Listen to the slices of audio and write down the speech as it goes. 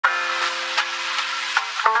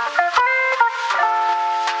Hello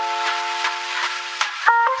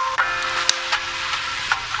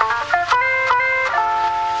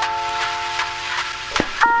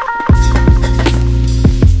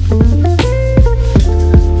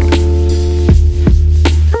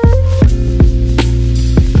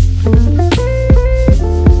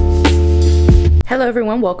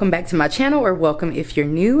everyone, welcome back to my channel, or welcome if you're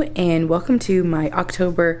new, and welcome to my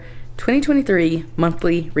October 2023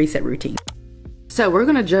 monthly reset routine. So we're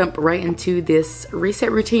gonna jump right into this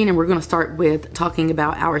reset routine, and we're gonna start with talking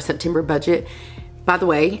about our September budget. By the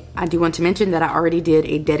way, I do want to mention that I already did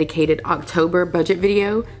a dedicated October budget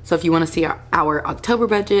video. So if you wanna see our October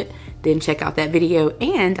budget, then check out that video.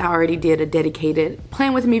 And I already did a dedicated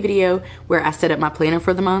plan with me video where I set up my planner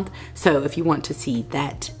for the month. So if you want to see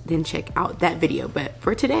that, then check out that video. But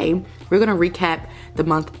for today, we're gonna recap the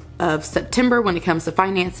month of September when it comes to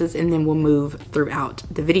finances, and then we'll move throughout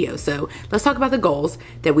the video. So let's talk about the goals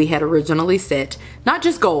that we had originally set. Not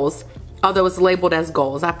just goals, although it's labeled as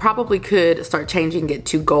goals. I probably could start changing it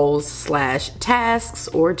to goals / tasks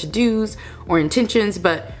or to-dos or intentions,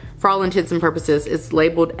 but for all intents and purposes, it's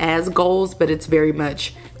labeled as goals, but it's very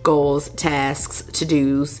much goals, tasks,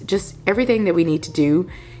 to-dos, just everything that we need to do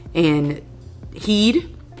and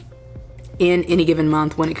heed in any given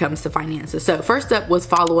month when it comes to finances. So first up was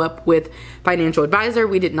follow up with financial advisor.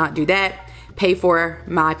 We did not do that. Pay for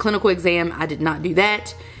my clinical exam. I did not do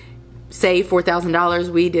that. Save $4,000.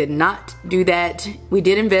 We did not do that. We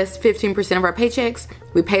did invest 15% of our paychecks.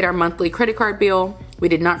 We paid our monthly credit card bill. We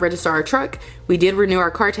did not register our truck. We did renew our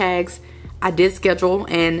car tags. I did schedule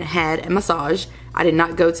and had a massage. I did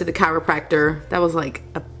not go to the chiropractor. That was like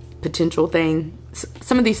a potential thing.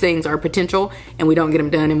 Some of these things are potential and we don't get them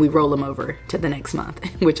done and we roll them over to the next month,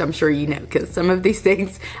 which I'm sure you know, because some of these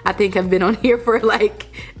things I think have been on here for like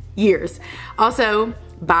years. Also,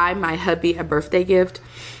 buy my hubby a birthday gift.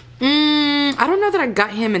 I don't know that I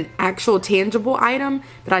got him an actual tangible item,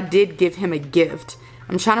 but I did give him a gift.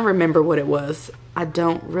 I'm trying to remember what it was. I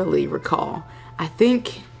don't really recall. I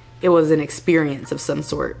think it was an experience of some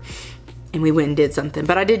sort, and we went and did something,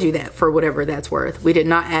 but I did do that for whatever that's worth. We did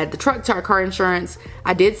not add the truck to our car insurance.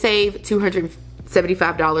 I did save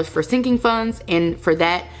 $275 for sinking funds, and for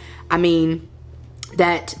that, I mean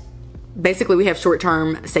that basically we have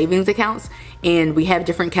short-term savings accounts, and we have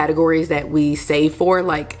different categories that we save for,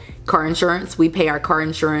 like car insurance. We pay our car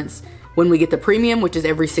insurance when we get the premium, which is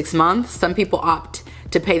every 6 months. Some people opt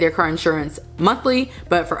to pay their car insurance monthly,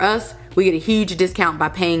 but for us, we get a huge discount by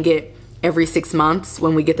paying it every 6 months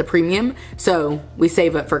when we get the premium. So we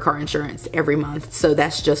save up for car insurance every month. So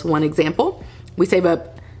that's just one example. We save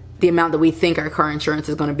up the amount that we think our car insurance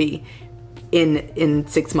is gonna be in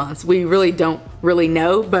 6 months. We really don't really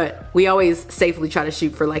know, but we always safely try to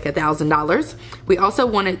shoot for like $1,000. We also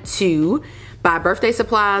wanted to buy birthday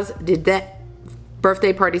supplies, did that.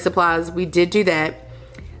 Birthday party supplies, we did do that.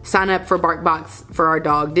 Sign up for BarkBox for our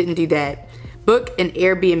dog, didn't do that. Book the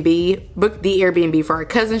Airbnb for our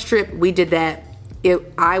cousin's trip, we did that.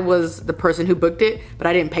 I was the person who booked it, but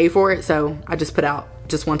I didn't pay for it, so I just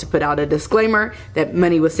want to put out a disclaimer that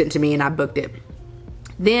money was sent to me and I booked it.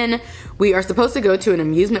 Then we are supposed to go to an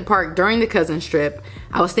amusement park during the cousin's trip.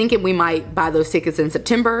 I was thinking we might buy those tickets in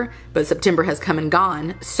September, but September has come and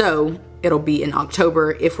gone, so it'll be in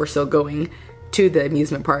October if we're still going to the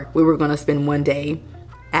amusement park. We were gonna spend one day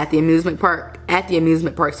at the amusement park,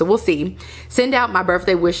 so we'll see. Send out my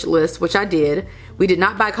birthday wish list, which I did. We did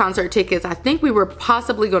not buy concert tickets. I think we were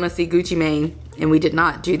possibly gonna see Gucci Mane, and we did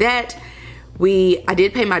not do that. I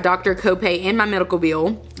did pay my doctor copay and my medical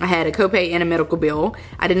bill. I had a copay and a medical bill.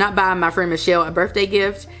 I did not buy my friend Michelle a birthday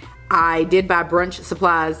gift. I did buy brunch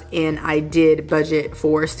supplies, and I did budget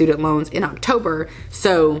for student loans in October.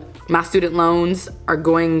 So my student loans are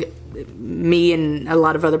me and a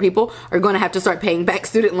lot of other people are going to have to start paying back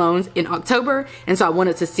student loans in October. And so I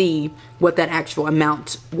wanted to see what that actual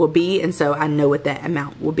amount will be. And so I know what that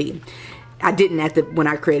amount will be. I didn't when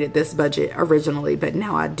I created this budget originally, but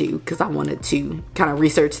now I do, because I wanted to kind of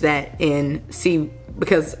research that and see,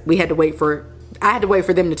 because I had to wait for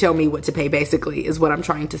them to tell me what to pay, basically, is what I'm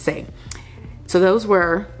trying to say. So those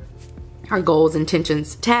were our goals,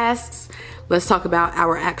 intentions, tasks. Let's talk about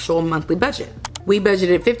our actual monthly budget. We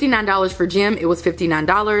budgeted $59 for gym. It was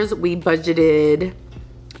 $59. We budgeted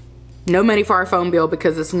no money for our phone bill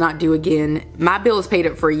because it's not due again. My bill is paid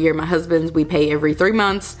up for a year. My husband's, we pay every 3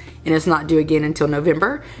 months, and it's not due again until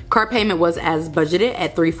November. Car payment was as budgeted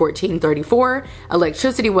at $314.34.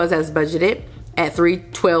 Electricity was as budgeted at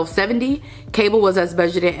 $312.70. Cable was as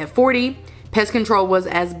budgeted at $40. Pest control was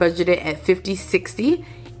as budgeted at $50.60.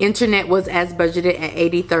 Internet was as budgeted at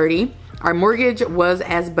 $80.30. Our mortgage was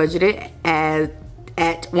as budgeted at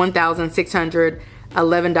at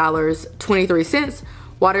 $1,611.23.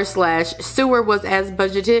 Water slash sewer was as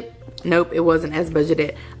budgeted. Nope, it wasn't as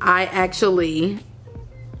budgeted. I actually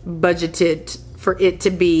budgeted for it to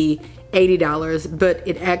be $80, but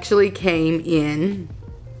it actually came in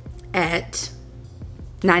at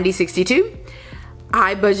 $90.62.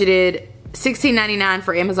 I budgeted $16.99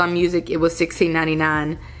 for Amazon Music. It was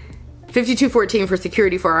 $16.99. $52.14 for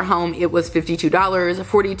security for our home. It was $52.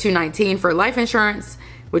 $42.19 for life insurance,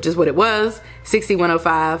 which is what it was.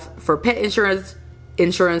 $61.05 for pet insurance,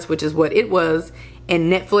 which is what it was.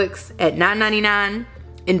 And Netflix at $9.99.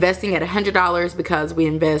 Investing at $100 because we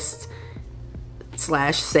invest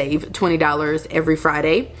slash save $20 every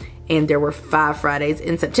Friday. And there were 5 Fridays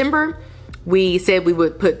in September. We said we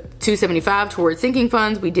would put $275 towards sinking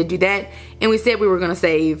funds. We did do that. And we said we were going to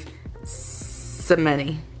save some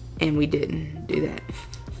money. And we didn't do that.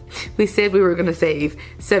 We said we were going to save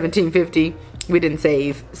 $17.50. We didn't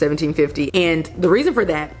save $17.50. And the reason for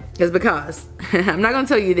that is because I'm not going to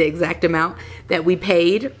tell you the exact amount that we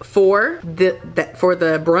paid for the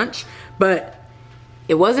brunch, but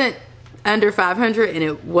it wasn't under $500 and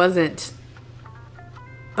it wasn't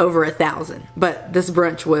over $1,000. But this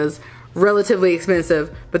brunch was relatively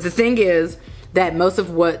expensive. But the thing is that most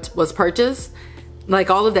of what was purchased,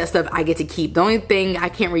 like all of that stuff, I get to keep. The only thing I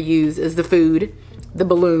can't reuse is the food, the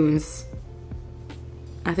balloons.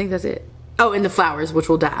 I think that's it. Oh, and the flowers, which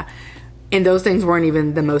will die. And those things weren't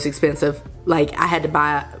even the most expensive. Like I had to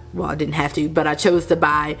buy, well, I didn't have to, but I chose to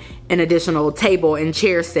buy an additional table and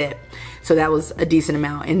chair set. So that was a decent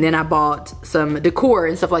amount. And then I bought some decor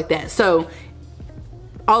and stuff like that. So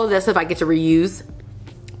all of that stuff I get to reuse,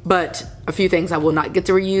 but a few things I will not get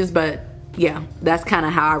to reuse. But yeah, that's kind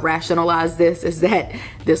of how I rationalize this, is that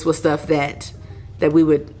this was stuff that we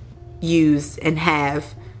would use and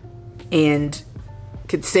have and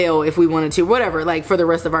could sell if we wanted to, whatever, like for the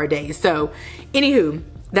rest of our days. So anywho,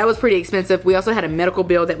 that was pretty expensive. We also had a medical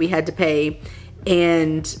bill that we had to pay.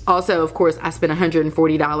 And also, of course, I spent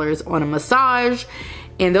 $140 on a massage.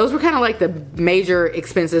 And those were kind of like the major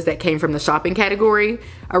expenses that came from the shopping category.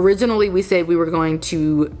 Originally, we said we were going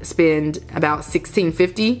to spend about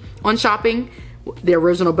 $16.50 on shopping. The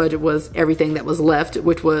original budget was everything that was left,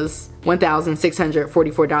 which was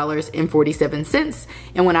 $1,644.47.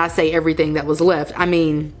 And when I say everything that was left, I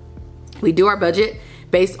mean, we do our budget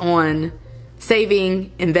based on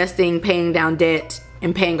saving, investing, paying down debt,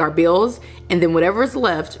 and paying our bills. And then whatever is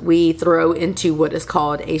left, we throw into what is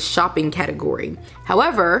called a shopping category.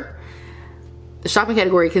 However, the shopping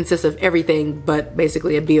category consists of everything but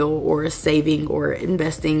basically a bill or a saving or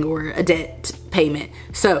investing or a debt payment.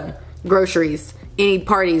 So groceries, any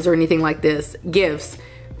parties or anything like this, gifts,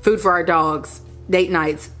 food for our dogs, date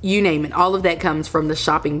nights, you name it, all of that comes from the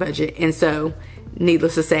shopping budget. And so,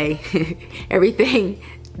 needless to say, everything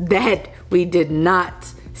that we did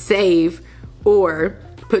not save or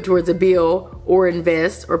put towards a bill or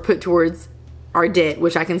invest or put towards our debt,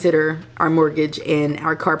 which I consider our mortgage and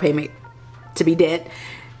our car payment to be debt,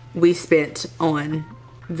 we spent on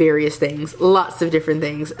various things, lots of different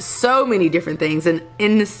things, so many different things, and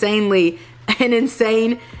an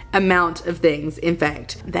insane amount of things. In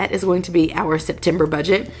fact, that is going to be our September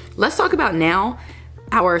budget. Let's talk about now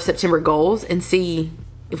our September goals and see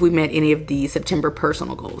if we met any of the September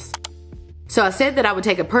personal goals. So I said that I would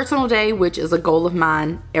take a personal day, which is a goal of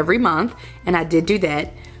mine every month, and I did do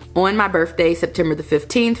that. On my birthday, September the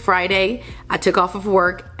 15th, Friday, I took off of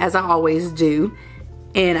work, as I always do,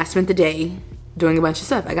 and I spent the day doing a bunch of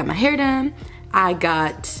stuff. I got my hair done, I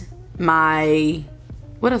got my,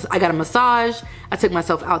 what else? I got a massage, I took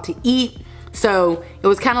myself out to eat. So it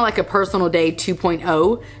was kind of like a personal day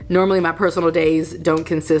 2.0. Normally my personal days don't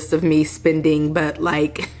consist of me spending but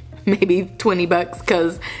like maybe 20 bucks,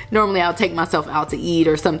 because normally I'll take myself out to eat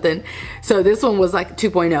or something. So this one was like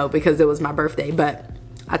 2.0 because it was my birthday. But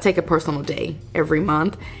I take a personal day every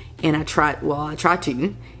month, and I try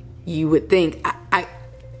to. You would think,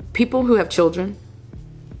 people who have children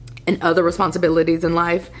and other responsibilities in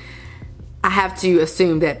life, I have to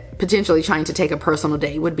assume that potentially trying to take a personal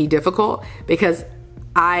day would be difficult, because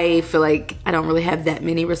I feel like I don't really have that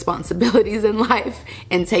many responsibilities in life,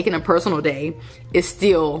 and taking a personal day is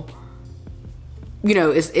still, you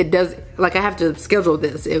know, it does, like I have to schedule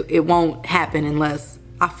this. It won't happen unless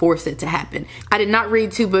I force it to happen. I did not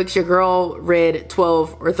read 2 books. Your girl read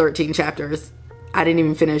 12 or 13 chapters. I didn't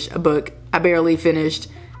even finish a book. I barely finished,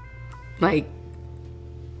 like,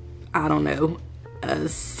 I don't know, a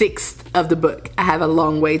sixth of the book. I have a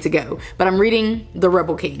long way to go, but I'm reading The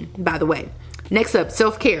Rebel King, by the way. Next up,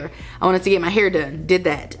 self-care. I wanted to get my hair done, did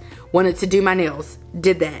that. Wanted to do my nails,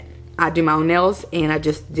 did that. I do my own nails, and I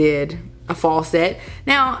just did a fall set.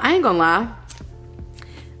 Now, I ain't gonna lie.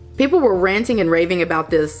 People were ranting and raving about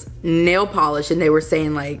this nail polish, and they were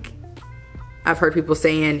saying, like, I've heard people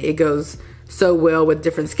saying it goes so well with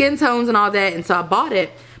different skin tones and all that, and so I bought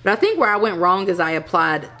it. But I think where I went wrong is I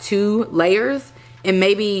applied 2 layers, and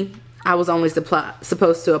maybe I was only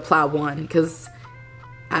supposed to apply 1, because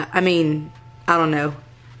I mean, I don't know.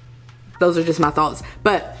 Those are just my thoughts.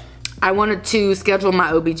 But I wanted to schedule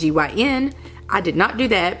my OBGYN. I did not do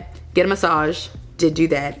that. Get a massage. Did do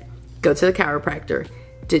that. Go to the chiropractor.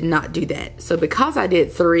 Did not do that. So because I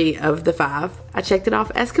did 3 of the 5, I checked it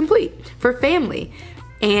off as complete for family.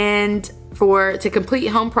 And to complete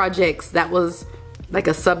home projects, that was like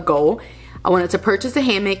a sub goal. I wanted to purchase a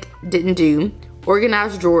hammock. Didn't do.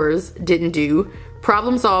 Organize drawers. Didn't do.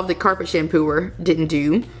 Problem solve the carpet shampooer. Didn't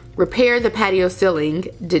do. Repair the patio ceiling.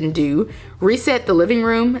 Didn't do. Reset the living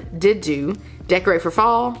room. Did do. Decorate for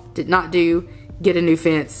fall. Did not do. Get a new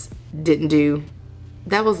fence. Didn't do.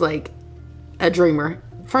 That was like a dreamer.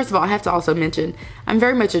 First of all, I have to also mention, I'm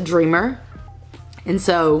very much a dreamer. And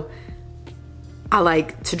so I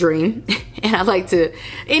like to dream. And I like to...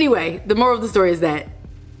 Anyway, the moral of the story is that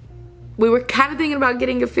we were kind of thinking about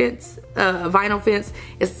getting a fence, a vinyl fence.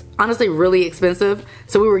 It's honestly really expensive.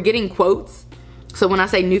 So we were getting quotes. So when I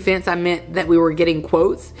say new fence, I meant that we were getting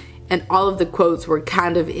quotes. And all of the quotes were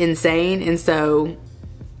kind of insane. And so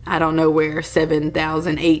I don't know where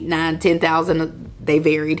 7,000, 8, 9, 10,000, they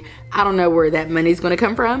varied. I don't know where that money's going to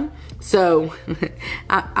come from. So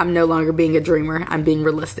I'm no longer being a dreamer. I'm being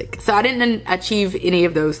realistic. So I didn't achieve any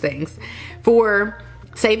of those things. For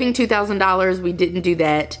saving $2,000, we didn't do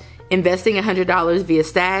that. Investing $100 via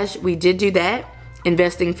stash, we did do that.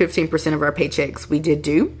 Investing 15% of our paychecks, we did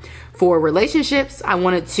do. For relationships, I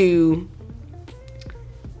wanted to...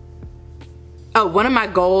 Oh, one of my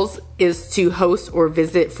goals is to host or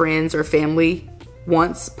visit friends or family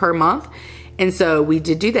once per month. And so we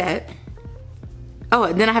did do that. Oh,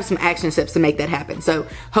 and then I have some action steps to make that happen. So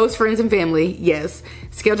host friends and family, yes.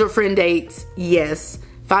 Schedule friend dates, yes.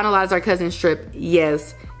 Finalize our cousin's trip,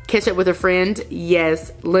 yes. Catch up with a friend,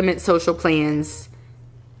 yes. Limit social plans,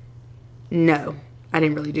 no. I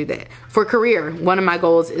didn't really do that. For career, one of my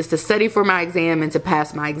goals is to study for my exam and to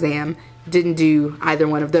pass my exam. Didn't do either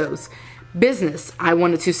one of those. Business, I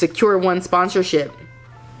wanted to secure 1 sponsorship,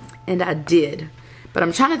 and I did. But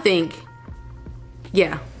I'm trying to think,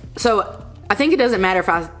 yeah. So I think it doesn't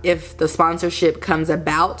matter if the sponsorship comes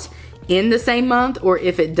about in the same month or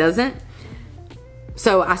if it doesn't.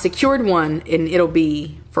 So I secured 1, and it'll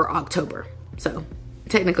be for October. So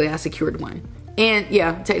technically I secured 1. And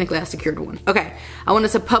yeah, technically I secured 1. Okay, I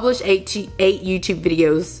wanted to publish 8 YouTube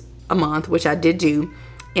videos a month, which I did do,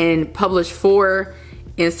 and publish 4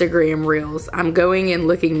 Instagram reels. I'm going and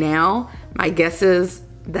looking now. My guess is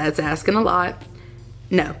that's asking a lot.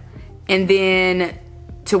 No. And then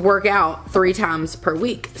to work out 3 times per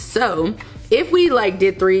week. So if we like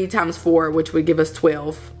did 3 times 4, which would give us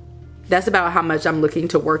 12, that's about how much I'm looking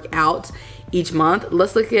to work out each month.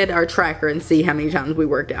 Let's look at our tracker and see how many times we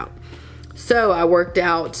worked out. So I worked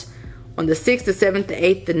out on the 6th, the 7th, the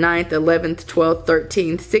 8th, the 9th, the 11th, 12th,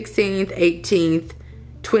 13th, 16th, 18th,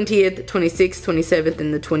 20th, 26th, 27th,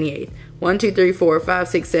 and the 28th. 1, 2, 3, 4, 5,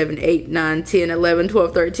 6, 7, 8, 9, 10, 11,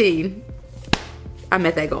 12, 13. I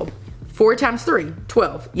met that goal. 4 times 3,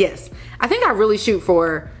 12. Yes. I think I really shoot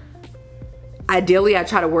for, ideally I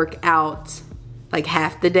try to work out like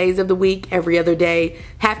half the days of the week, every other day,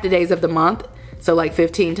 half the days of the month. So like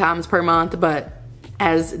 15 times per month. But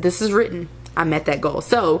as this is written, I met that goal.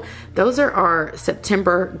 So those are our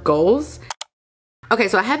September goals. Okay,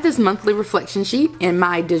 so I have this monthly reflection sheet in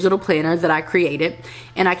my digital planner that I created.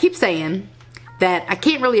 And I keep saying that I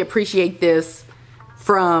can't really appreciate this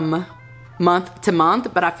from month to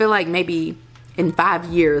month, but I feel like maybe in 5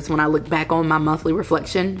 years when I look back on my monthly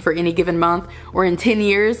reflection for any given month, or in 10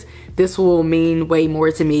 years, this will mean way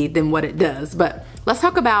more to me than what it does. But let's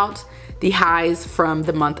talk about the highs from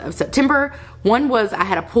the month of September. One was I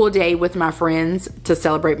had a pool day with my friends to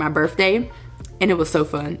celebrate my birthday. And it was so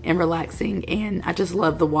fun and relaxing, and I just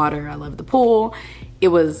love the water. I love the pool. It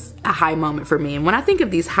was a high moment for me. And when I think of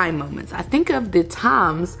these high moments, I think of the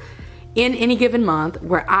times in any given month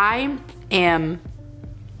where I am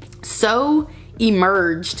so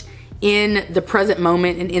immersed in the present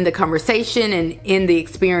moment and in the conversation and in the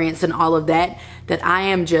experience and all of that, that I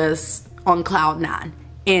am just on cloud 9.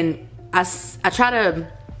 And I try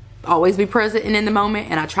to always be present and in the moment,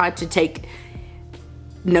 and I try to take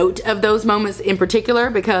note of those moments in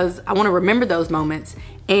particular because I want to remember those moments,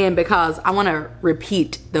 and because I want to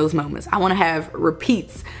repeat those moments. I want to have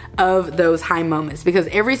repeats of those high moments, because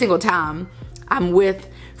every single time I'm with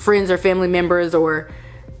friends or family members or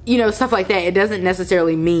you know, stuff like that. It doesn't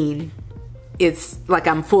necessarily mean it's like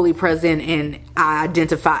I'm fully present and I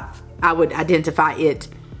would identify it,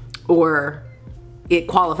 or it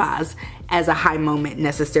qualifies as a high moment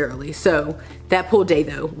necessarily. So that pool day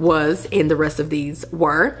though was, and the rest of these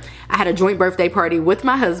were. I had a joint birthday party with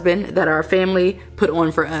my husband that our family put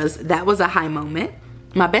on for us. That was a high moment.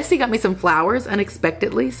 My bestie got me some flowers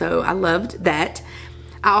unexpectedly, so I loved that.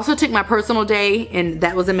 I also took my personal day, and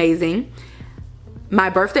that was amazing. My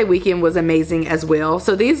birthday weekend was amazing as well.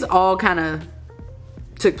 So these all kind of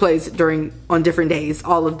took place on different days,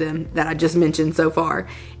 all of them that I just mentioned so far.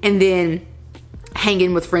 And then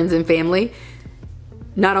hanging with friends and family.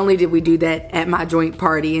 Not only did we do that at my joint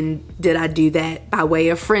party, and did I do that by way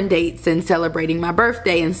of friend dates and celebrating my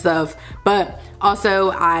birthday and stuff, but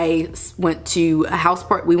also I went to a house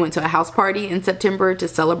party. We went to a house party in September to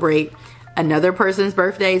celebrate another person's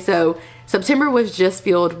birthday. So September was just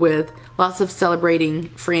filled with lots of celebrating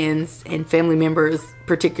friends and family members,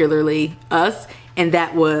 particularly us. And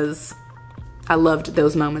that was, I loved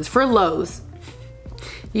those moments. For Lowe's,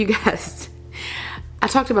 you guys, I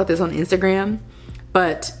talked about this on Instagram,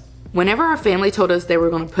 but whenever our family told us they were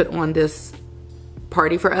going to put on this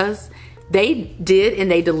party for us, they did, and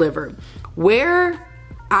they delivered. Where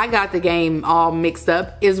I got the game all mixed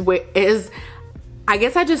up is I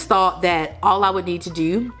guess I just thought that all I would need to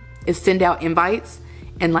do is send out invites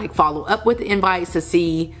and like follow up with the invites to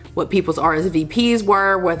see what people's RSVPs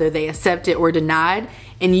were, whether they accepted or denied.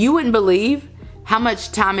 And you wouldn't believe how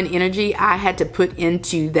much time and energy I had to put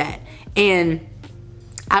into that. And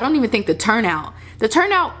I don't even think the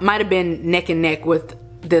turnout might have been neck and neck with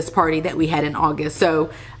this party that we had in August.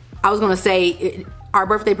 So I was gonna say our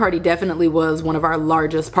birthday party definitely was one of our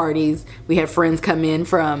largest parties. We had friends come in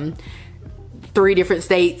from 3 different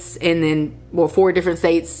states, and then, well, 4 different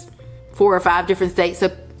states, 4 or 5 different states.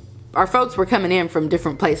 So our folks were coming in from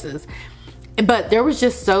different places. But there was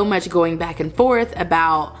just so much going back and forth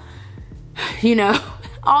about, you know,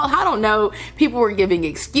 I don't know, people were giving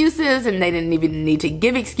excuses, and they didn't even need to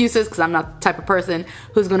give excuses, because I'm not the type of person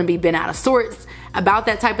who's going to be bent out of sorts about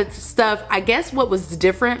that type of stuff. I guess what was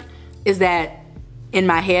different is that in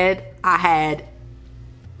my head, I had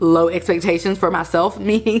low expectations for myself,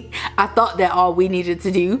 meaning I thought that all we needed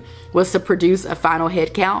to do was to produce a final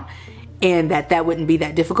head count, and that wouldn't be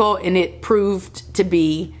that difficult. And it proved to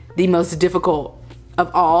be the most difficult of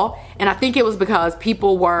all. And I think it was because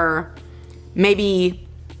people were maybe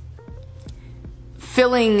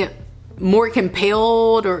feeling more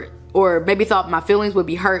compelled, or maybe thought my feelings would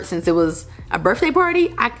be hurt since it was a birthday party.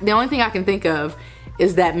 The only thing I can think of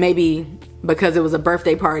is that maybe because it was a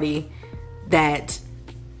birthday party, that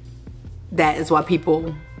is why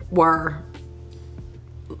people were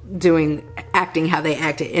acting how they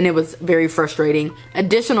acted, and it was very frustrating.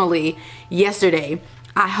 Additionally, yesterday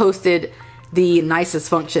I hosted the nicest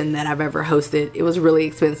function that I've ever hosted. It was really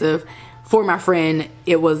expensive. For my friend,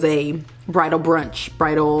 it was a bridal brunch,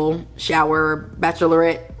 bridal shower,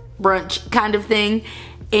 bachelorette brunch kind of thing.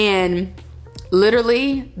 And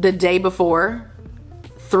literally the day before,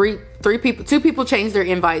 two people changed their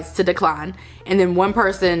invites to decline, and then one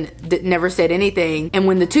person never said anything. And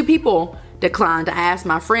when the 2 people declined, I asked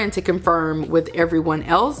my friend to confirm with everyone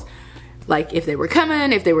else, like if they were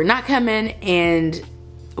coming, if they were not coming, and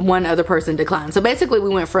one other person declined. So basically we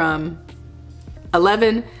went from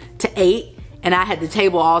 11 to 8, and I had the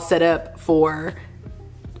table all set up for,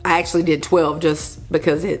 I actually did 12 just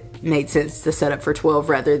because it made sense to set up for 12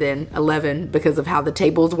 rather than 11 because of how the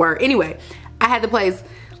tables were. Anyway, I had the place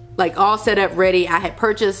like all set up ready. I had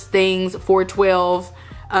purchased things for 12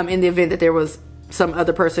 in the event that there was some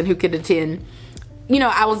other person who could attend. You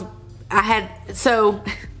know, so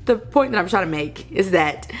the point that I'm trying to make is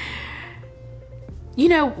that, you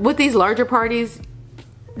know, with these larger parties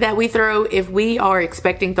that we throw, if we are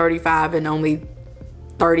expecting 35 and only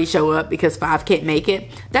 30 show up because 5 can't make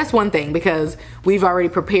it, that's one thing, because we've already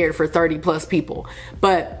prepared for 30 plus people.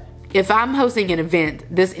 But if I'm hosting an event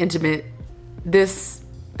this intimate,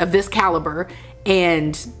 of this caliber,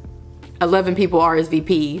 and 11 people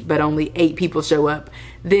RSVP but only 8 people show up,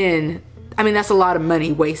 then I mean, that's a lot of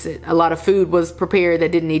money wasted. A lot of food was prepared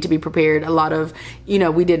that didn't need to be prepared. A lot of, you know,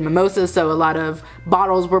 we did mimosas, so a lot of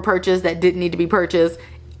bottles were purchased that didn't need to be purchased.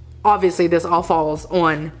 Obviously this all falls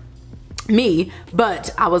on me,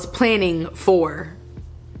 but I was planning for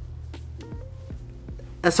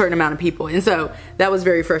a certain amount of people, and so that was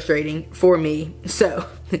very frustrating for me. So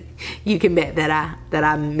you can bet that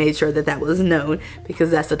I made sure that was known,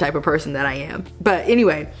 because that's the type of person that I am. But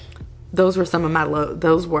anyway, those were some of my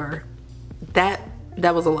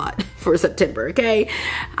that was a lot for September. Okay,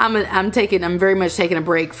 I'm very much taking a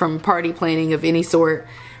break from party planning of any sort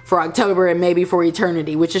for October and maybe for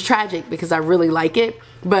eternity, which is tragic because I really like it.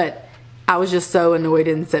 But I was just so annoyed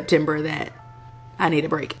in September that I need a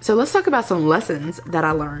break. So let's talk about some lessons that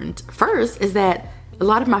I learned. First is that a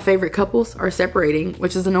lot of my favorite couples are separating,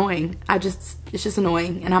 which is annoying. It's just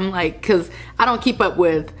annoying. And I'm like, cause I don't keep up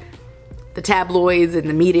with the tabloids and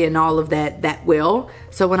the media and all of that well.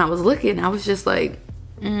 So when I was looking, I was just like,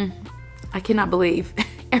 I cannot believe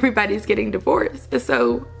everybody's getting divorced. It's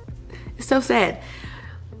so sad.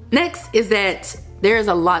 Next is that there is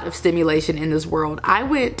a lot of stimulation in this world. I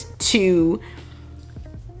went to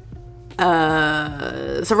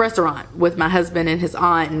it's a restaurant with my husband and his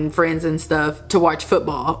aunt and friends and stuff to watch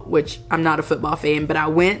football, which I'm not a football fan, but I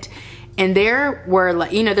went, and there were,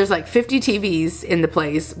 like, you know, there's like 50 TVs in the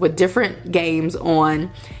place with different games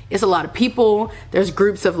on. It's a lot of people. There's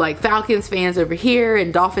groups of like Falcons fans over here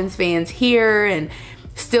and Dolphins fans here and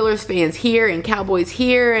Steelers fans here and Cowboys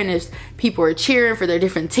here, and there's people are cheering for their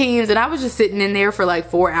different teams. And I was just sitting in there for like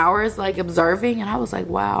 4 hours, like observing, and I was like,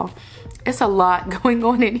 wow, it's a lot going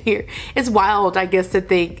on in here. It's wild, I guess, to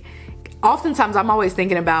think. Oftentimes I'm always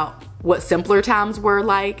thinking about what simpler times were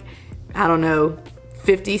like, I don't know,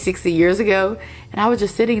 50, 60 years ago. And I was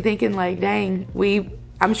just sitting thinking like, dang,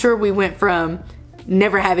 I'm sure we went from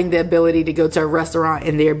never having the ability to go to a restaurant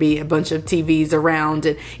and there be a bunch of TVs around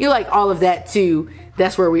and, you know, like all of that to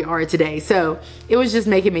that's where we are today. So it was just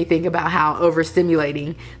making me think about how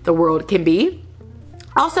overstimulating the world can be.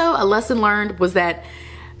 Also, a lesson learned was that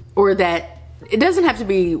it doesn't have to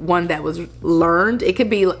be one that was learned. It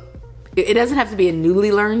doesn't have to be a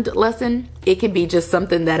newly learned lesson. It can be just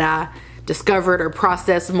something that I discovered or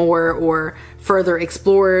processed more or further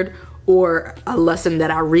explored, or a lesson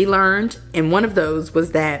that I relearned. And one of those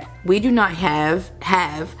was that we do not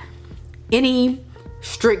have any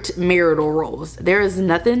strict marital roles. There is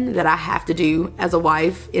nothing that I have to do as a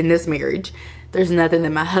wife in this marriage. There's nothing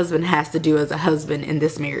that my husband has to do as a husband in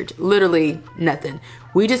this marriage. Literally nothing.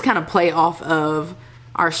 We just kind of play off of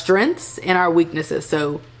our strengths and our weaknesses.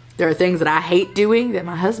 So there are things that I hate doing that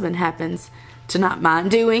my husband happens to not mind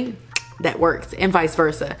doing. That works, and vice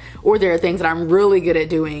versa. Or there are things that I'm really good at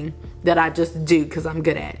doing that I just do because I'm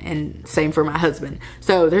good at, and same for my husband.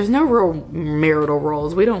 So there's no real marital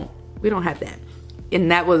roles. We don't have that.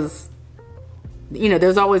 And that was, you know,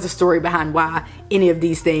 there's always a story behind why any of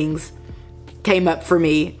these things came up for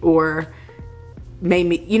me or made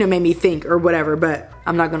me think or whatever, but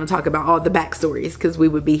I'm not going to talk about all the backstories because we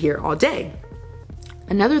would be here all day.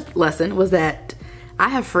 Another lesson was that I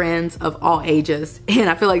have friends of all ages, and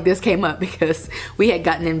I feel like this came up because we had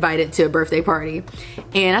gotten invited to a birthday party,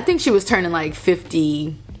 and I think she was turning like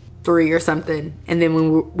 53 or something. And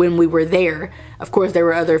then when we were there, of course there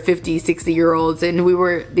were other 50, 60-year-olds, and we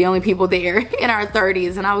were the only people there in our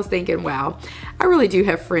 30s. And I was thinking, wow, I really do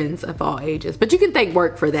have friends of all ages. But you can thank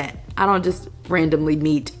work for that. I don't just randomly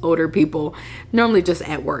meet older people, normally just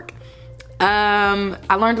at work.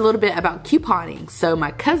 I learned a little bit about couponing. So my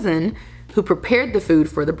cousin, who prepared the food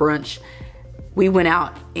for the brunch, we went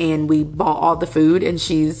out and we bought all the food, and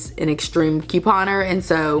she's an extreme couponer. And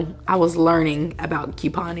so I was learning about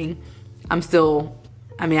couponing. I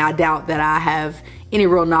doubt that I have any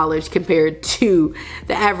real knowledge compared to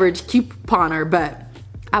the average couponer, but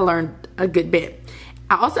I learned a good bit.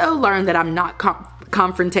 I also learned that I'm not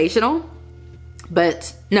confrontational,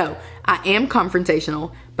 but no, I am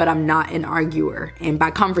confrontational, but I'm not an arguer. And by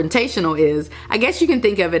confrontational is, I guess you can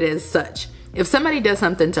think of it as such. If somebody does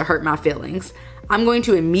something to hurt my feelings, I'm going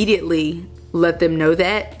to immediately let them know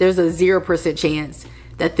that there's a 0% chance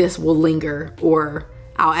that this will linger, or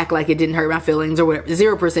I'll act like it didn't hurt my feelings or whatever.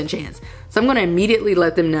 0% chance. So I'm going to immediately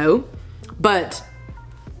let them know, but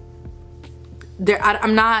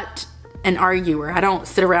I'm not an arguer. I don't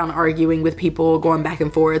sit around arguing with people, going back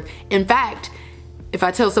and forth. In fact, if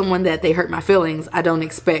I tell someone that they hurt my feelings, I don't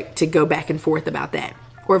expect to go back and forth about that.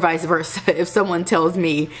 Or vice versa. If someone tells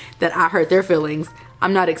me that I hurt their feelings,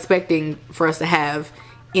 I'm not expecting for us to have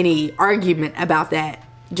any argument about that,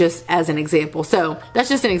 just as an example. So that's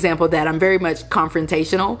just an example that I'm very much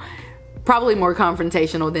confrontational, probably more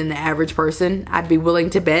confrontational than the average person, I'd be willing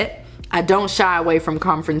to bet. I don't shy away from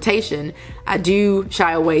confrontation. I do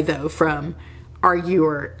shy away though from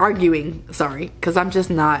arguing, because I'm just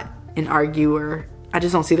not an arguer. I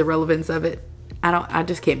just don't see the relevance of it. I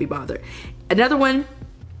just can't be bothered. Another one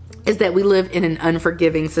is that we live in an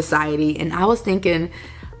unforgiving society. And I was thinking,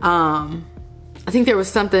 I think there was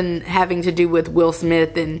something having to do with Will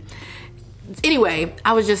Smith. And anyway,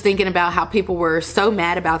 I was just thinking about how people were so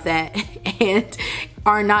mad about that and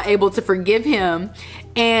are not able to forgive him.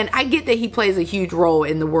 And I get that he plays a huge role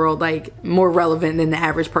in the world, like more relevant than the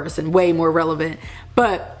average person, way more relevant.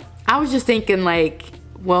 But I was just thinking, like,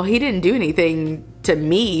 well, he didn't do anything to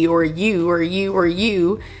me or you or you or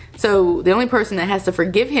you. So the only person that has to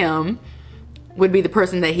forgive him would be the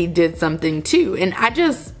person that he did something to. And I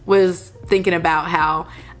just was thinking about how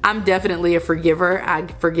I'm definitely a forgiver. I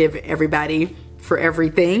forgive everybody for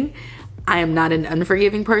everything. I am not an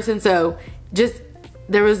unforgiving person. So just,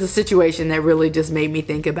 there was a situation that really just made me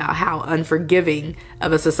think about how unforgiving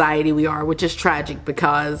of a society we are, which is tragic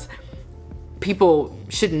because people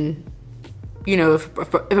shouldn't, you know, if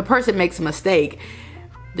a person makes a mistake,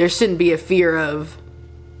 there shouldn't be a fear of,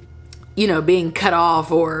 you know, being cut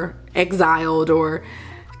off or exiled or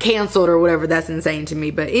canceled or whatever. That's insane to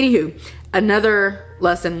me. But anywho, another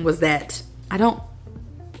lesson was that I don't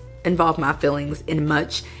involve my feelings in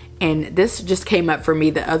much. And this just came up for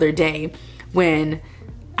me the other day when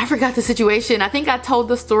I forgot the situation. I think I told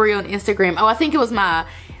the story on Instagram. Oh, I think it was my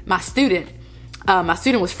student. My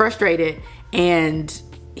student was frustrated and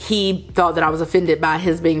he thought that I was offended by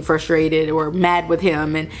his being frustrated or mad with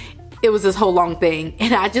him. And it was this whole long thing.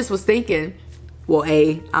 And I just was thinking, well,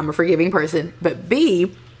 A, I'm a forgiving person, but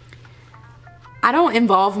B, I don't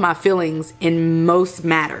involve my feelings in most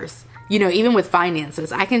matters. You know, even with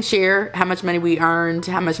finances, I can share how much money we earned,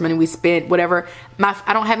 how much money we spent, whatever.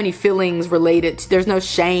 I don't have any feelings related to, there's no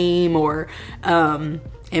shame or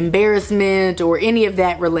embarrassment or any of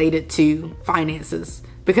that related to finances,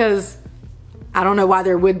 because I don't know why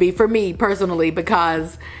there would be for me personally,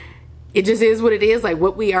 because it just is what it is. Like,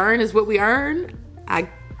 what we earn is what we earn. I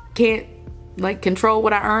can't like control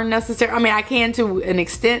what I earn necessarily. I mean, I can to an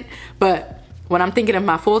extent, but when I'm thinking of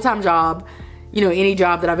my full-time job, you know, any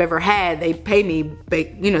job that I've ever had, they pay me,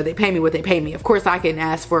 you know, they pay me what they pay me. Of course, I can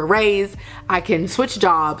ask for a raise, I can switch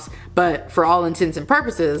jobs, but for all intents and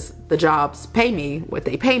purposes, the jobs pay me what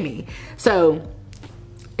they pay me. So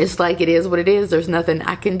it's like, it is what it is. There's nothing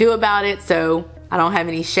I can do about it. So I don't have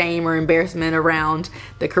any shame or embarrassment around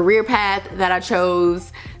the career path that I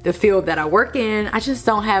chose, the field that I work in. I just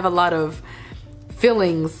don't have a lot of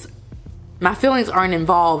feelings. My feelings aren't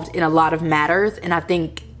involved in a lot of matters. And I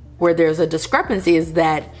think where there's a discrepancy is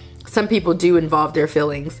that some people do involve their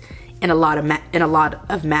feelings in a lot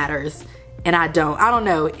of matters, and I don't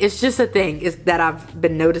know. It's just a thing is that I've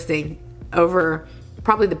been noticing over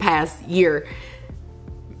probably the past year,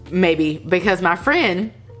 maybe, because my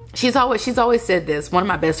friend, she's always said this, one of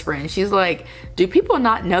my best friends, she's like, do people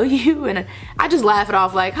not know you? And I just laugh it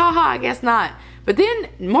off like, haha, I guess not. But then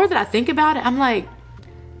more that I think about it, I'm like,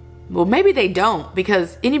 well, maybe they don't,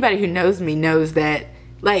 because anybody who knows me knows that,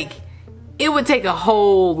 like, it would take a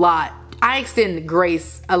whole lot. I extend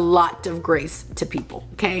grace, a lot of grace to people,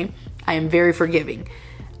 okay? I am very forgiving.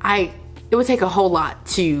 It would take a whole lot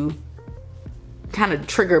to kind of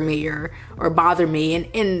trigger me or bother me.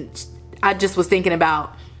 And I just was thinking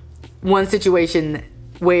about one situation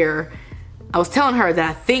where I was telling her that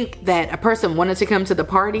I think that a person wanted to come to the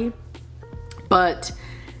party, but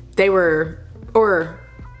they were, or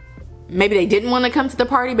maybe they didn't want to come to the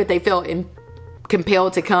party, but they felt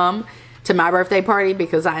compelled to come to my birthday party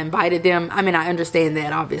because I invited them. I mean, I understand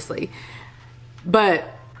that, obviously, but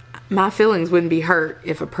my feelings wouldn't be hurt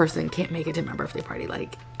if a person can't make it to my birthday party.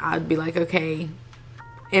 Like, I'd be like, okay,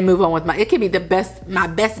 and move on with it could be the best, my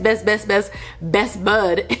best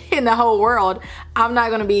bud in the whole world. I'm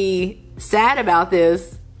not gonna be sad about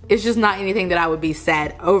this. It's just not anything that I would be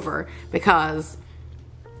sad over, because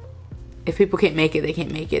if people can't make it, they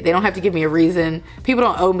can't make it. They don't have to give me a reason. People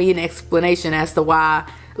don't owe me an explanation as to why,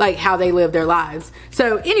 like, how they live their lives.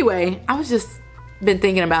 So anyway, I was just been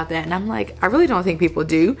thinking about that, and I'm like, I really don't think people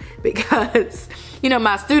do, because, you know,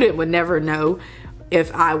 my student would never know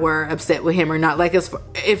if I were upset with him or not. Like,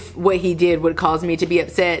 if what he did would cause me to be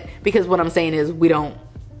upset, because what I'm saying is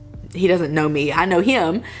he doesn't know me. I know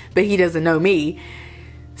him, but he doesn't know me.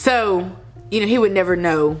 So, you know, he would never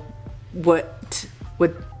know what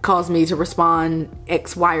would cause me to respond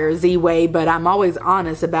X, Y, or Z way, but I'm always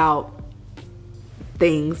honest about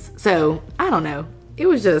things. So I don't know.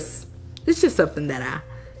 It's just something that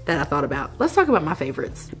I thought about. Let's talk about my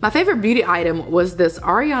favorites. My favorite beauty item was this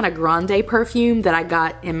Ariana Grande perfume that I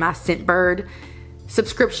got in my Scentbird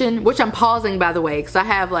subscription, which I'm pausing, by the way, because I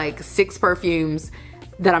have like 6 perfumes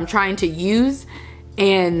that I'm trying to use,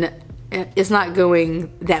 and it's not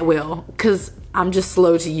going that well because I'm just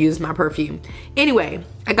slow to use my perfume. Anyway,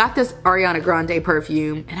 I got this Ariana Grande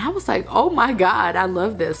perfume and I was like, oh my God, I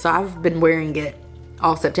love this. So I've been wearing it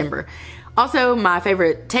all September. Also, my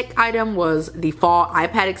favorite tech item was the fall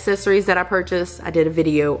iPad accessories that I purchased. I did a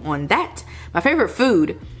video on that. My favorite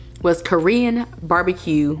food was Korean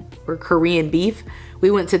barbecue or Korean beef.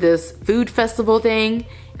 We went to this food festival thing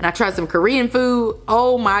and I tried some Korean food.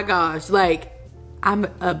 Oh my gosh, like, I'm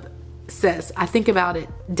obsessed. I think about it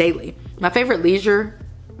daily. My favorite leisure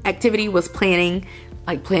activity was planning,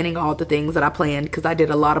 like planning all the things that I planned, because I did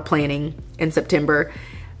a lot of planning in September.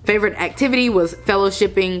 Favorite activity was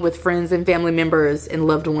fellowshipping with friends and family members and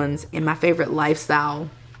loved ones. And my favorite lifestyle,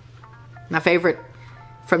 my favorite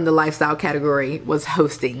from the lifestyle category was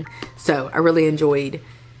hosting. So I really enjoyed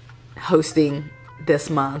hosting this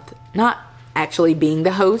month. Not actually being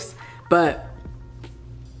the host, but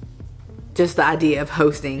just the idea of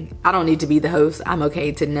hosting. I don't need to be the host. I'm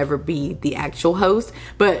okay to never be the actual host,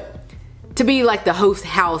 but to be like the host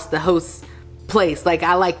house, the host place, like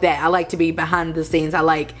I like that. I like to be behind the scenes. I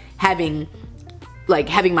like having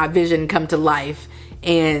my vision come to life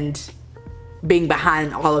and being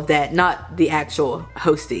behind all of that, not the actual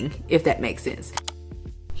hosting, if that makes sense.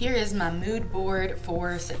 Here is my mood board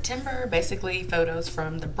for September. Basically photos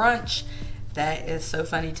from the brunch. That is so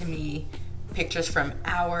funny to me. Pictures from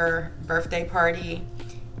our birthday party,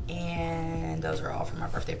 and those are all from our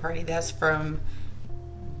birthday party. That's from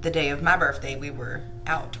the day of my birthday. We were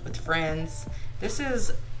out with friends. This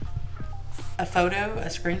is a photo, a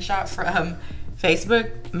screenshot from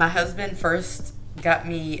Facebook. My husband first got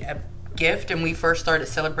me a gift, and we first started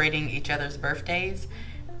celebrating each other's birthdays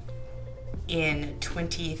in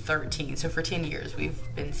 2013. So for 10 years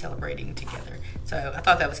we've been celebrating together. So I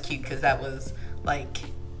thought that was cute because that was like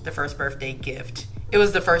the first birthday gift. It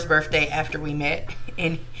was the first birthday after we met,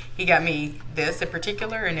 and he got me this in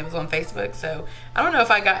particular, and it was on Facebook. So I don't know if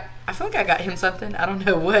I feel like I got him something. I don't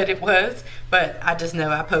know what it was, but I just know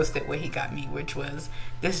I posted what he got me, which was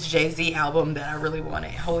this Jay-Z album that I really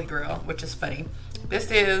wanted, Holy Grail, which is funny. This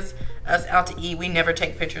is us out to eat. We never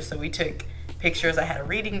take pictures, so we took pictures. I had a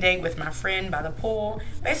reading date with my friend by the pool.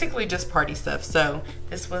 Basically just party stuff. So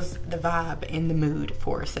this was the vibe and the mood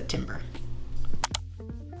for September.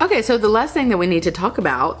 Okay, so the last thing that we need to talk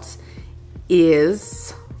about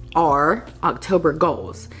is our October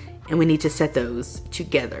goals, and we need to set those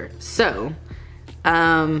together. So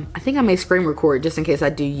I think I may screen record just in case I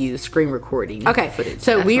do use screen recording. Okay, footage.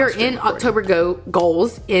 So we are in October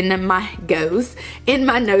goals in my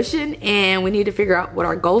Notion, and we need to figure out what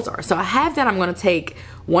our goals are. So I have that I'm going to take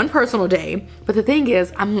one personal day, but the thing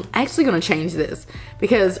is I'm actually going to change this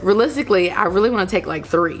because realistically I really want to take like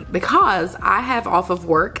 3 because I have off of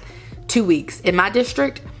work 2 weeks. In my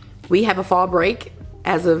district we have a fall break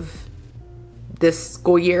as of this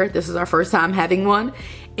school year. This is our first time having one,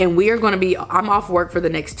 and I'm off work for the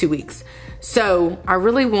next 2 weeks. So I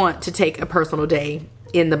really want to take a personal day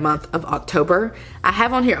in the month of October. I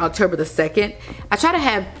have on here October the 2nd. I try to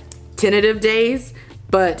have tentative days,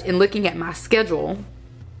 but in looking at my schedule,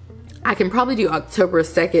 I can probably do October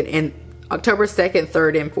 2nd and October 2nd,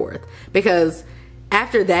 3rd, and 4th, because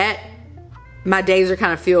after that, my days are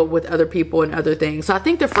kind of filled with other people and other things. So I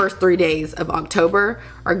think the first 3 days of October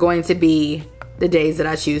are going to be the days that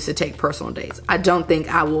I choose to take personal days. I don't think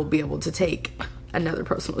I will be able to take another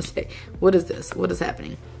personal day. What is this? What is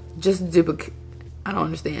happening? Just duplicate. I don't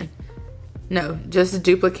understand. No, just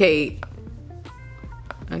duplicate.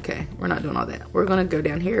 Okay, we're not doing all that. We're gonna go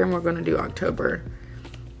down here and we're gonna do October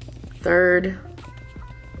 3rd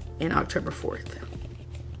and October 4th.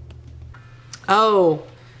 Oh,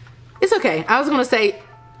 it's okay. I was gonna say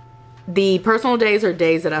the personal days are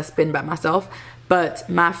days that I spend by myself, but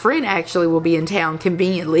my friend actually will be in town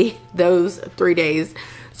conveniently those 3 days.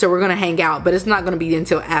 So we're gonna hang out, but it's not gonna be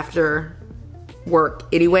until after work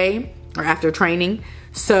anyway, or after training.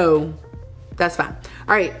 So that's fine.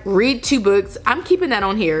 All right, read 2 books. I'm keeping that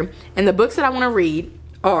on here. And the books that I wanna read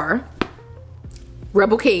are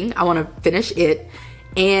Rebel King. I wanna finish it.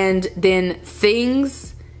 And then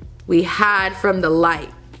Things We Hide from the Light.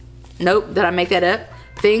 Nope, did I make that up?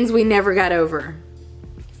 Things We Never Got Over.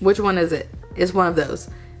 Which one is it? It's one of those.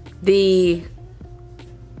 Yeah,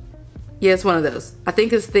 it's one of those. I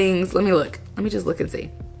think it's Things, let me look. Let me just look and see.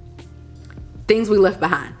 Things We Left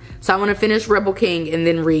Behind. So I want to finish Rebel King and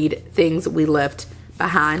then read Things We Left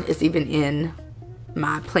Behind. It's even in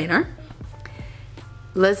my planner.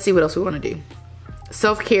 Let's see what else we want to do.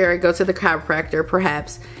 Self-care, go to the chiropractor,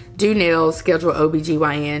 perhaps. Do nails, schedule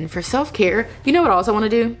OBGYN. For self-care, you know what I also want to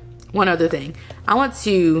do? One other thing. I want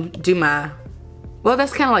to do well,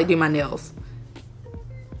 that's kind of like do my nails.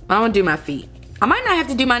 I want to do my feet. I might not have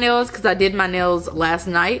to do my nails because I did my nails last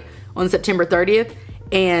night on September 30th,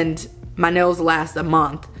 and my nails last a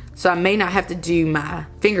month. So I may not have to do my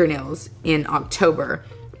fingernails in October,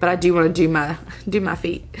 but I do want to do my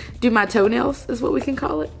feet. Do my toenails is what we can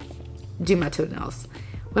call it. Do my toenails.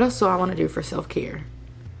 What else do I want to do for self-care?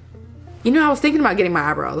 You know, I was thinking about getting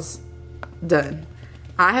my eyebrows done.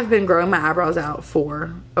 I have been growing my eyebrows out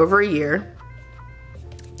for over a year,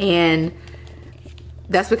 and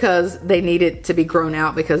that's because they needed to be grown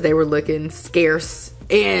out because they were looking scarce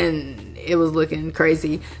and it was looking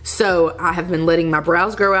crazy. So I have been letting my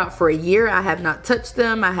brows grow out for a year. I have not touched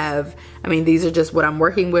them. I mean, these are just what I'm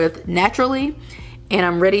working with naturally, and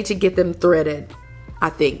I'm ready to get them threaded, I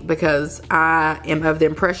think, because I am of the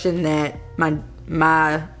impression that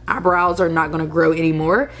my eyebrows are not going to grow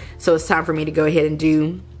anymore. So it's time for me to go ahead and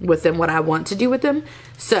do with them what I want to do with them.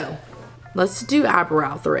 So let's do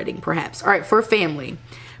eyebrow threading perhaps. All right, for family,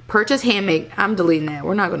 purchase handmade. I'm deleting that.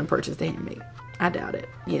 We're not going to purchase the handmade. I doubt it.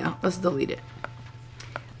 Yeah, let's delete it.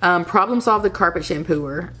 Problem solve the carpet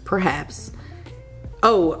shampooer, perhaps.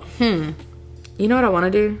 Oh, you know what I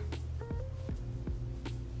want to do?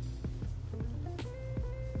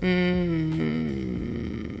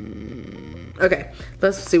 Okay,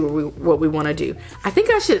 let's see what we want to do. I think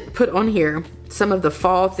I should put on here some of the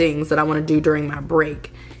fall things that I want to do during my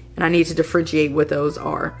break, and I need to differentiate what those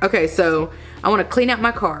are. Okay, so I want to clean out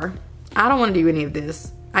my car. I don't want to do any of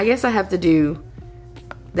this. I guess I have to do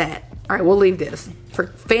that. All right, we'll leave this. For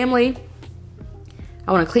family,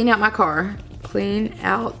 I want to clean out my car. Clean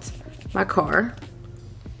out my car.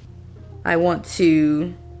 I want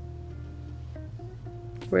to,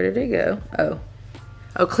 where did it go?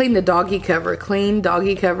 Oh, clean the doggy cover. Clean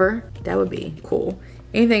doggy cover. That would be cool.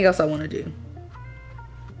 Anything else I want to do?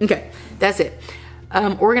 Okay, that's it.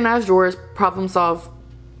 Organize drawers, problem solve,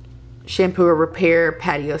 shampoo or repair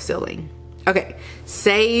patio ceiling. Okay,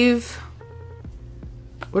 save.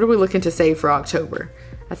 What are we looking to save for October?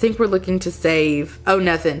 I think we're looking to save, oh,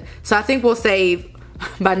 nothing. So I think we'll save,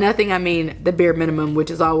 by nothing I mean the bare minimum, which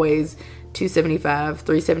is always $275,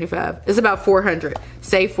 $375. It's about $400.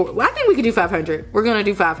 Save for, well, I think we could do $500. We're gonna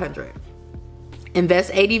do $500.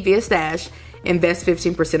 Invest 80 via stash. Invest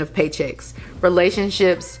 15% of paychecks.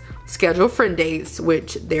 Relationships, schedule friend dates,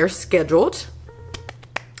 which they're scheduled.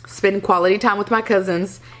 Spend quality time with my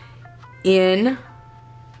cousins when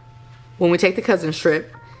we take the cousins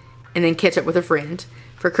trip, and then catch up with a friend.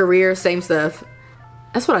 For career, same stuff.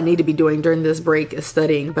 That's what I need to be doing during this break, is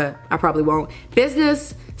studying, but I probably won't.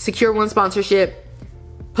 Business, secure 1 sponsorship,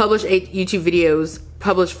 publish 8 YouTube videos,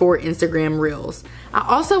 publish 4 Instagram reels. I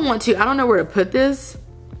also want to, I don't know where to put this,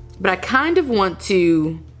 but I kind of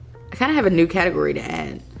have a new category to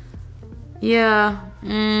add. Yeah,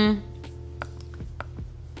 I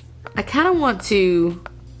kind of want to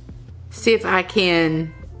see if I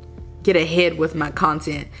can get ahead with my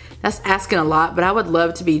content. That's asking a lot, but I would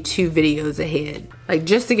love to be 2 videos ahead. Like,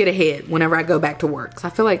 just to get ahead whenever I go back to work. So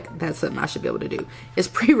I feel like that's something I should be able to do, is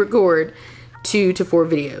pre-record 2 to 4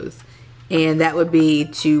 videos. And that would be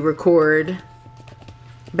to record,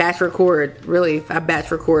 batch record, really, if I batch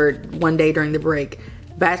record one day during the break,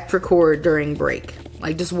 batch record during break.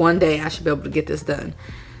 Like, just one day I should be able to get this done.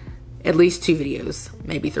 At least 2 videos,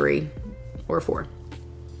 maybe 3 or 4.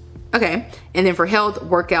 Okay, and then for health,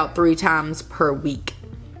 workout 3 times per week.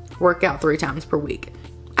 Workout 3 times per week.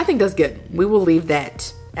 I think that's good. We will leave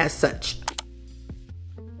that as such.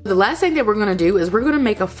 The last thing that we're gonna do is we're gonna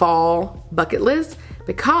make a fall bucket list,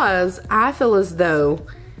 because I feel as though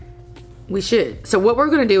we should. So what we're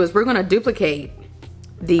gonna do is we're gonna duplicate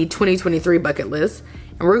the 2023 bucket list,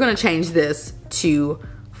 and we're gonna change this to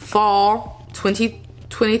fall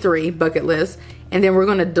 2023 bucket list, and then we're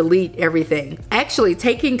gonna delete everything. Actually,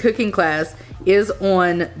 taking cooking class is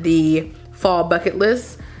on the fall bucket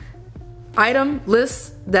list item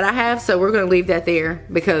list that I have, so we're gonna leave that there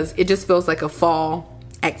because it just feels like a fall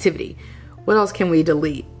activity. What else can we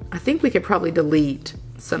delete? I think we could probably delete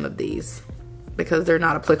some of these because they're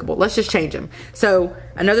not applicable. Let's just change them. So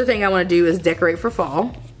another thing I want to do is decorate for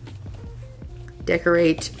fall.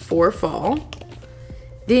 Decorate for fall.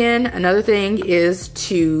 Then another thing is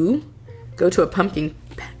to go to a pumpkin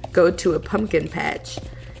patch.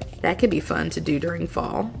 That could be fun to do during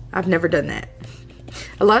fall. I've never done that.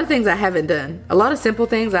 A lot of things I haven't done. A lot of simple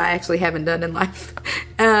things I actually haven't done in life.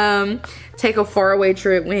 Take a faraway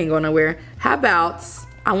trip. We ain't going nowhere. How about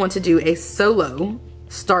I want to do a solo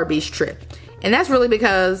Star Beach trip. And that's really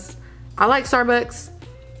because I like Starbucks,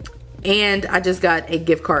 and I just got a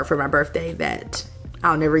gift card for my birthday that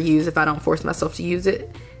I'll never use if I don't force myself to use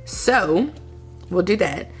it. So we'll do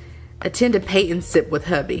that. Attend a paint and sip with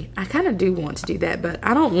hubby. I kind of do want to do that, but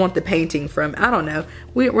I don't want the painting from, I don't know.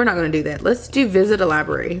 We're not going to do that. Let's do visit a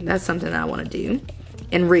library. That's something I want to do.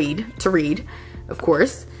 And read, of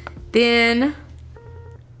course. Then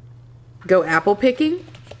go apple picking.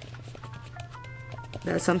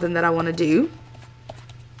 That's something that I want to do.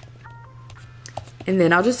 And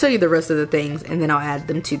then I'll just tell you the rest of the things, and then I'll add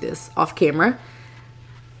them to this off camera.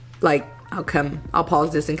 Like, I'll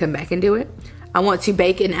pause this and come back and do it. I want to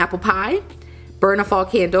bake an apple pie, burn a fall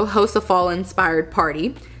candle, host a fall inspired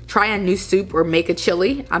party, try a new soup or make a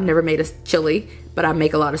chili. I've never made a chili, but I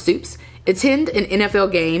make a lot of soups. Attend an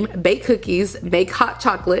NFL game, bake cookies, bake hot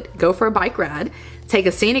chocolate, go for a bike ride, take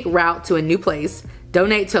a scenic route to a new place,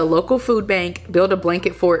 donate to a local food bank, build a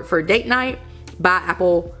blanket fort for a date night, buy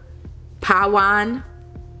apple pie wine.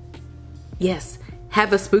 Yes,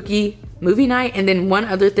 have a spooky movie night. And then one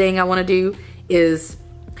other thing I want to do is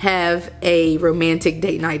have a romantic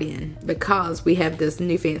date night in, because we have this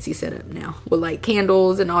new fancy setup now with like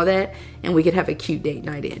candles and all that, and we could have a cute date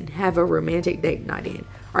night in, have a romantic date night in.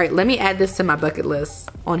 All right, let me add this to my bucket list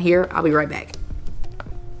on here. I'll be right back.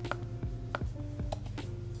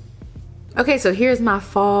 Okay, so here's my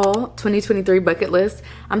fall 2023 bucket list.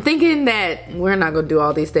 I'm thinking that we're not gonna do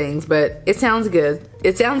all these things, but it sounds good.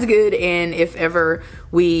 It sounds good, and if ever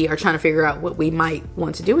we are trying to figure out what we might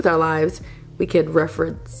want to do with our lives, we could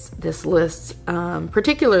reference this list,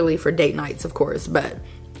 particularly for date nights, of course. But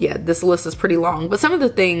yeah, this list is pretty long. But some of the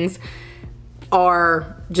things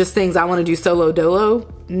are just things I want to do solo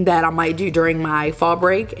dolo that I might do during my fall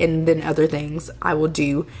break, and then other things I will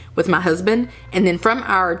do with my husband. And then from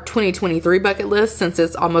our 2023 bucket list, since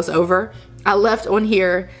it's almost over, I left on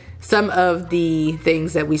here some of the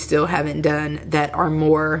things that we still haven't done that are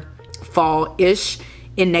more fall-ish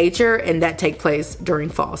in nature and that take place during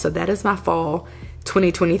fall. So that is my fall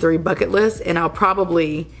 2023 bucket list, and I'll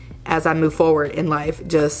probably, as I move forward in life,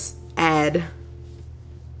 just add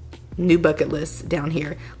new bucket lists down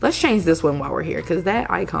here. Let's change this one while we're here, because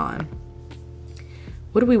that icon,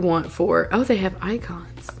 what do we want for, oh, they have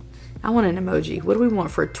icons. I want an emoji. What do we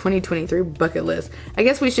want for 2023 bucket list? I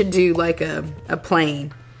guess we should do like a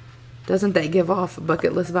plane. Doesn't that give off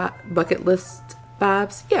bucket list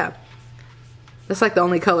vibes? Yeah, that's like the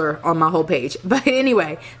only color on my whole page. But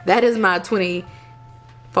anyway, that is my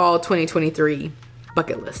fall 2023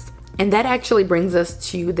 bucket list. And that actually brings us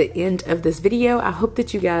to the end of this video. I hope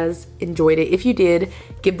that you guys enjoyed it. If you did,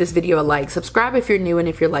 give this video a like. Subscribe if you're new and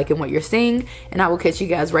if you're liking what you're seeing. And I will catch you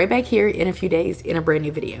guys right back here in a few days in a brand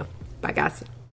new video. Bye, guys.